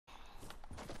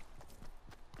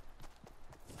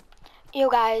Yo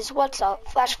guys, what's up?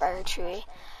 Flashfire Chewy.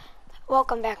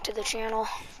 Welcome back to the channel.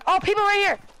 Oh, people right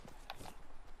here!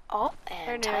 Oh,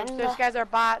 and Those guys are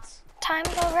bots. time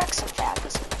to wreck some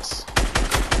faggots.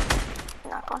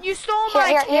 Not going. You stole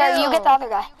my kill! Here, you get the other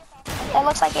guy. It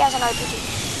looks like he has an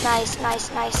RPG. Nice.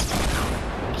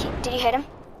 Did you hit him?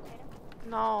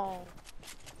 No.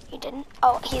 You didn't?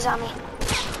 Oh, he's on me.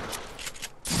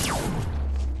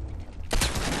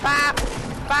 Bop!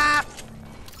 Bop!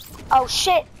 Oh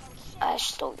shit! I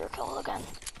stole your kill again.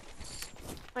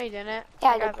 No, you didn't. Yeah,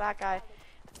 I got that guy.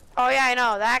 Oh yeah, I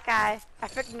know, that guy. I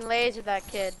freaking lasered that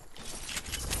kid.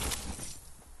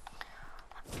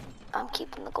 I'm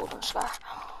keeping the golden scar.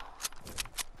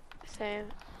 Same.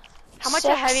 How much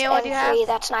of heavy ammo do you have? 3,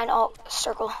 that's 9. Oh,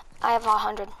 circle. I have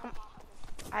 100.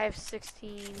 I have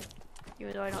 16.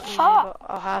 Even though I don't need any, Fuck. but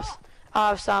I'll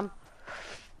have some.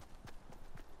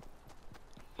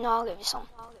 No, I'll give you some.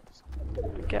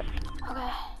 Okay. Okay.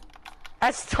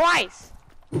 That's twice!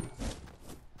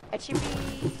 It should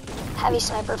be... Heavy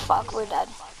sniper, fuck, we're dead.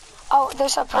 Oh,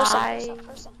 there's a person.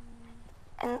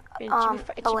 And,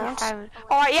 balloons.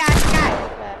 Oh, yeah, it's a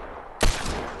guy.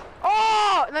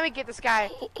 Oh, let me get this guy.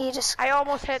 He just... I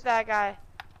almost hit that guy.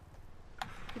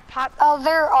 He popped... Oh,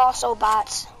 they're also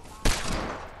bots.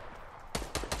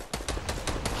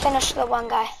 Finish the one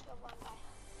guy.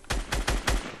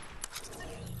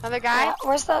 Another guy? Yeah,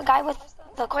 where's the guy with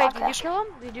the quad crasher? Did you kill him?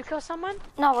 Did you kill someone?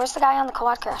 No, where's the guy on the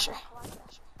quad crasher?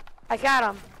 I got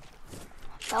him.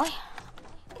 Really?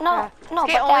 No, Yeah. no,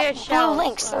 Okay, but only that a blue shell,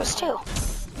 Lynx, so- there's two.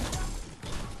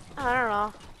 I don't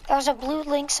know. There's a blue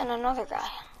Lynx and another guy.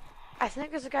 I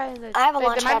think there's a guy in the... I have a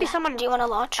launch There might be pad. someone... Do you want to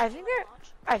launch? I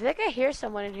think I hear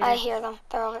someone in here. I hear them.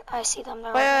 They're over. I see them.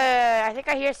 They're Wait, over. I think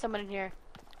I hear someone in here.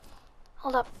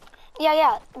 Hold up.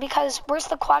 Yeah, because where's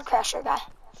the quad crasher guy?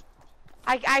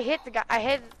 I hit the guy.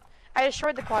 I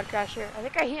destroyed the quad crasher. I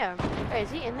think I hear him. Wait, is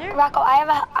he in there? Rocco, I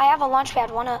have a launch pad.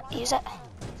 Wanna use it?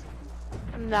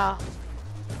 No.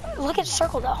 Look at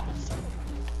circle though.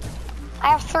 I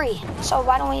have 3, so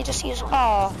why don't we just use one?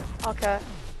 Oh, okay.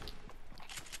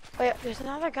 Wait, there's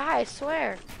another guy, I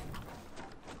swear.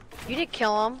 You did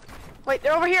kill him. Wait,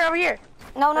 they're over here.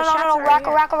 No, The shots are right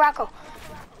here. Rocco.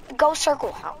 Go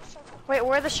circle. Oh. Wait,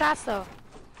 where are the shots though?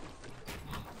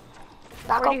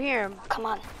 Rocco, Where do you hear him? come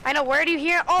on. I know, where do you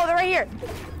hear? Oh, they're right here.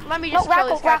 Let me just No, kill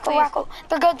this guy, please. Rocco.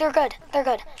 They're good. How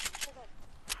do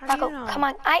Rocco, you know? come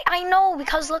on. I know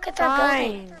because look at their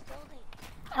building. Fine.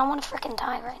 I don't want to freaking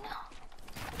die right now.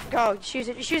 Go, choose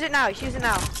it now.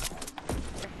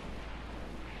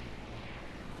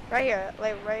 Right here,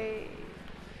 like right.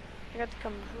 You got to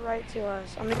come right to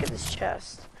us. I'm gonna get this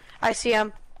chest. I see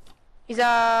him. He's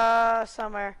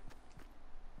somewhere.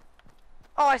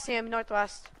 Oh, I see him,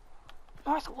 northwest.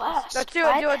 Northwest. Let's do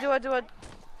it.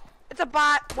 It's a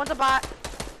bot. One's a bot.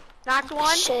 Knocked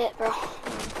one. Shit, bro.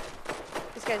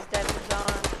 This guy's dead in the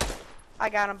zone. I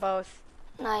got them both.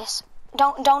 Nice.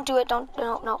 Don't do it. Don't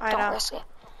know. risk it.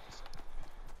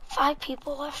 5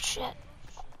 people left. Shit.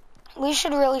 We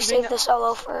should really save the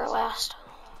solo for last.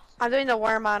 I'm doing the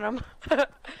worm on him.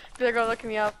 They're gonna look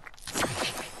me up.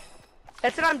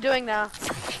 That's what I'm doing now.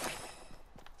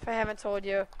 If I haven't told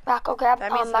you. Rocco, grab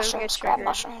That means mushrooms. they'll get Grab triggered.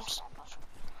 mushrooms.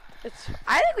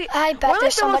 I bet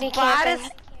there's somebody camping.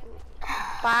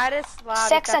 Baddest lobby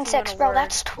 6 and 6, bro.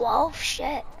 That's 12.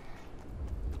 Shit.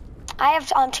 I have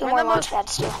 2 more launch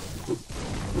pads too.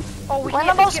 Oh, We're in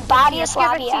the most bodiest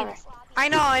lobby ever. I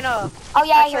know. Oh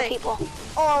yeah, I hear That's people.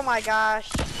 Oh my gosh.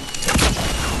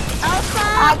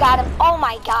 I got him. Oh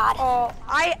my god. Oh,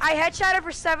 I headshot him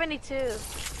for 72.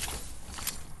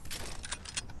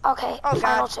 Okay, Oh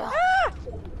final god. 2. Ah!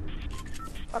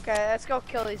 Okay, let's go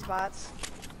kill these bots.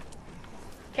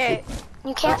 Okay.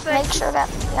 You can't make sure that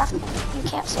you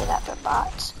can't say that they're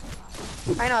bots.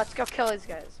 I know, let's go kill these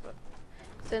guys. But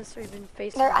since we've been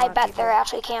facing I bet they're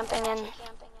actually camping in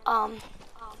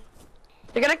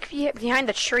they're gonna be behind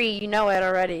the tree, you know it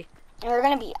already. they're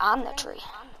gonna be on the tree.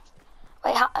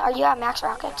 Wait, are you at max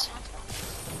rockets?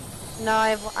 No,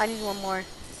 I need one more.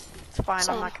 It's fine,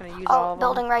 Same. I'm not gonna use all of them.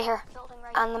 Building right here.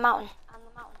 On the mountain.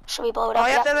 Should we blow it up? Oh,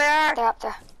 yep, there they are. They're up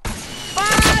there.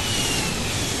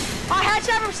 Oh,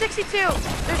 headshot from 62.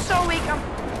 They're so weak.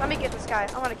 Let me get this guy.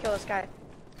 I want to kill this guy.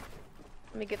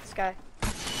 Let me get this guy.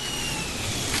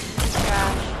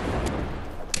 Gosh.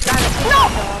 No!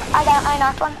 I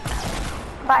knocked one.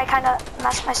 But I kind of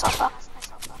messed myself up.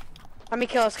 Let me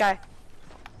kill this guy.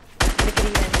 Make it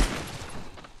even.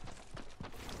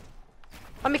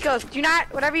 Let me kill this.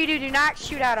 Whatever you do not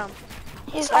shoot at him.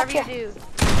 He's up Whatever here. you do.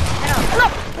 No.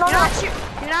 No.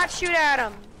 Do not shoot at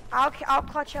him. I'll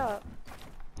clutch up.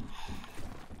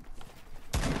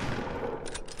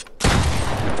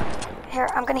 Here,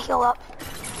 I'm gonna heal up.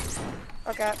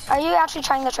 Okay. Are you actually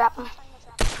trying to trap him?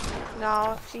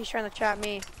 No, he's trying to trap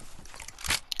me.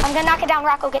 I'm gonna knock it down,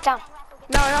 Rocco, get down.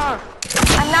 No.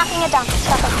 I'm knocking it down,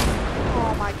 Rocco.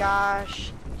 Oh my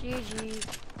gosh.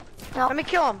 GG. No. Let me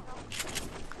kill him.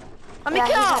 Let me Yeah,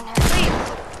 kill he's him, in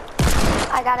please.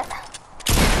 I got it.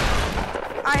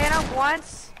 I hit him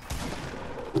once.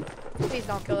 Please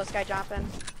don't kill this guy, Jonathan.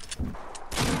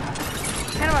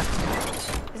 Hit him up.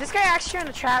 Is this guy actually trying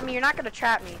to trap me? You're not gonna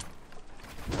trap me.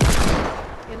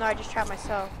 Even though I just trapped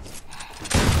myself.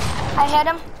 I hit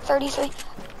him, 33.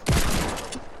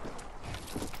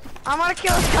 I'm gonna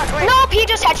kill this guy. Wait. Nope, he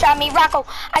just headshot me, Rocco.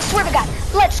 I swear to God.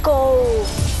 Let's go.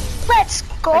 Let's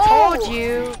go. I told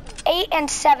you. 8 and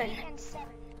 7.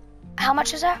 How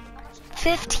much is that?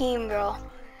 15, bro.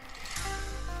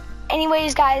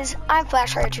 Anyways, guys, I'm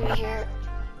FlashFireTV here.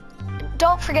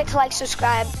 Don't forget to like,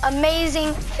 subscribe.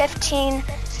 Amazing 15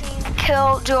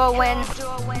 kill duo win,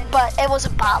 but it was a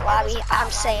bot lobby.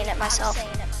 I'm saying it myself.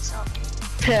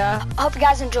 Yeah. I hope you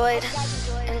guys enjoyed,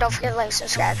 and don't forget to like,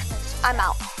 subscribe. I'm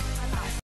out.